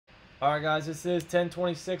Alright guys, this is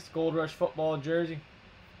 1026 Gold Rush Football Jersey.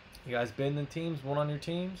 You guys been in teams, one on your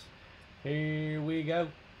teams. Here we go.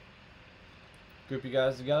 Group you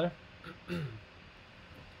guys together.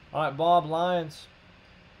 Alright, Bob Lions,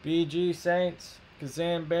 BG Saints,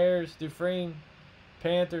 Kazan Bears, Dufresne,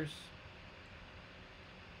 Panthers,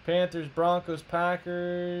 Broncos,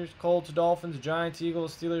 Packers, Colts, Dolphins, Giants,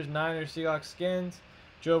 Eagles, Steelers, Niners, Seahawks, Skins,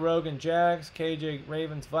 Joe Rogan, Jags, KJ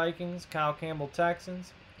Ravens, Vikings, Kyle Campbell,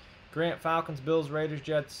 Texans, Grant Falcons, Bills, Raiders,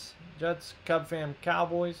 Jets, Cub Fam,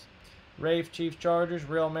 Cowboys, Rafe, Chiefs, Chargers,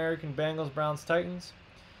 Real American, Bengals, Browns, Titans,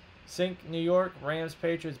 Sink, New York, Rams,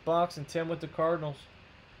 Patriots, Bucks, and Tim with the Cardinals.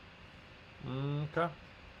 Okay.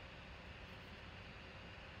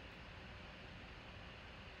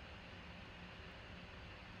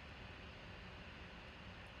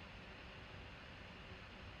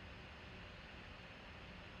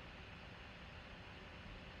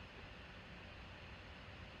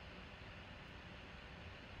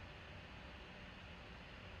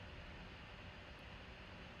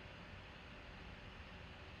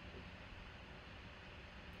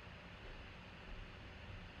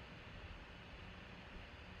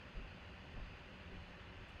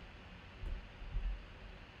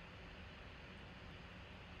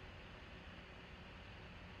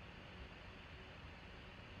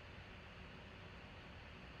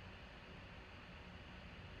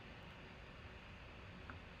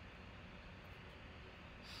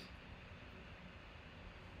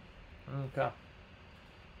 Okay.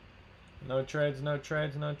 No trades, no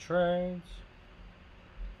trades, no trades.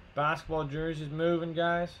 Basketball jersey is moving,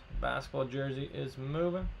 guys. Basketball jersey is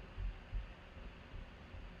moving.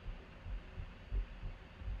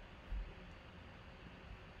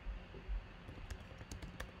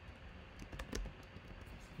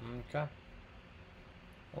 Okay.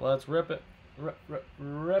 Well, let's rip it.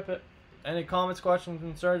 Rip it. Any comments, questions,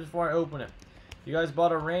 concerns before I open it? You guys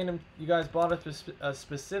bought a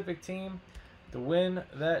specific team to win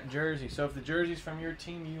that jersey. So if the jersey's from your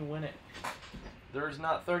team, you win it. There's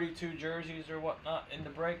not 32 jerseys or whatnot in the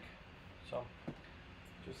break. So,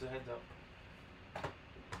 just a heads up.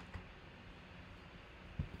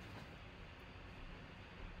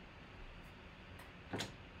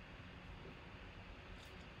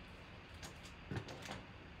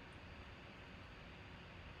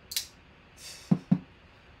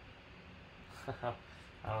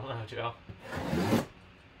 I don't know, Joe.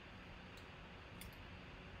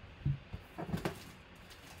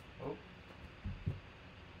 Oh.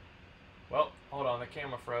 Well, hold on, the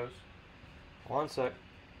camera froze. One sec.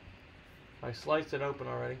 I sliced it open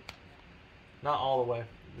already. Not all the way.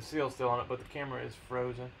 The seal's still on it, but the camera is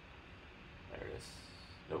frozen. There it is.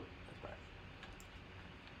 Nope, it's back.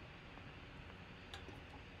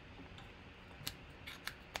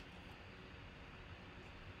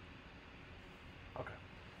 Okay.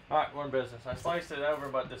 Alright, we're in business. I sliced it over,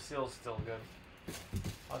 but the seal's still good.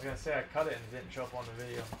 I was going to say I cut it and it didn't show up on the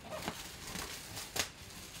video.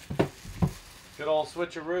 Good old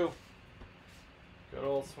switcheroo. Good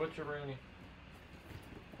old switcheroony.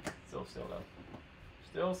 Still sealed up.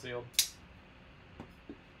 Still sealed.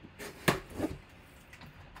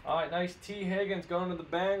 Alright, nice T. Higgins going to the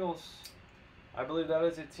Bengals. I believe that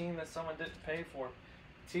is a team that someone didn't pay for.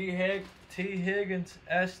 T. Higgins,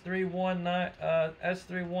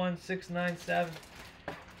 S31697.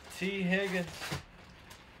 T.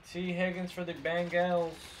 Higgins for the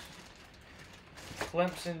Bengals.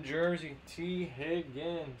 Clemson jersey. T.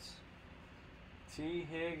 Higgins.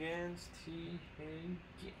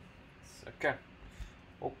 Okay.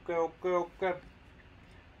 Okay.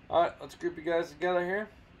 Alright, let's group you guys together here.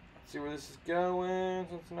 Let's see where this is going.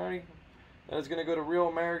 Cincinnati. That is going to go to Real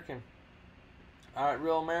American. Alright,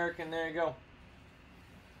 Real American, there you go.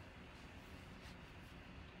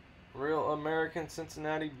 Real American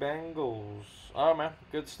Cincinnati Bengals. Alright, man.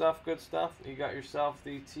 Good stuff, good stuff. You got yourself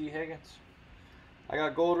the T. Higgins. I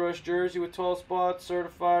got Gold Rush jersey with 12 spots,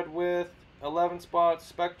 certified with 11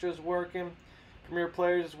 spots. Spectra's working. Premier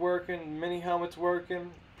Players is working. Mini helmet's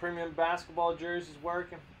working. Premium basketball jersey's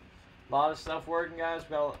working. A lot of stuff working, guys. We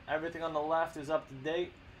got everything on the left is up to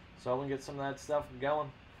date. So we can get some of that stuff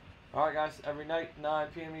going. Alright, guys. Every night, 9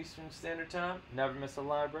 p.m. Eastern Standard Time. Never miss a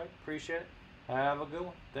live break. Appreciate it. Have a good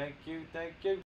one. Thank you. Thank you.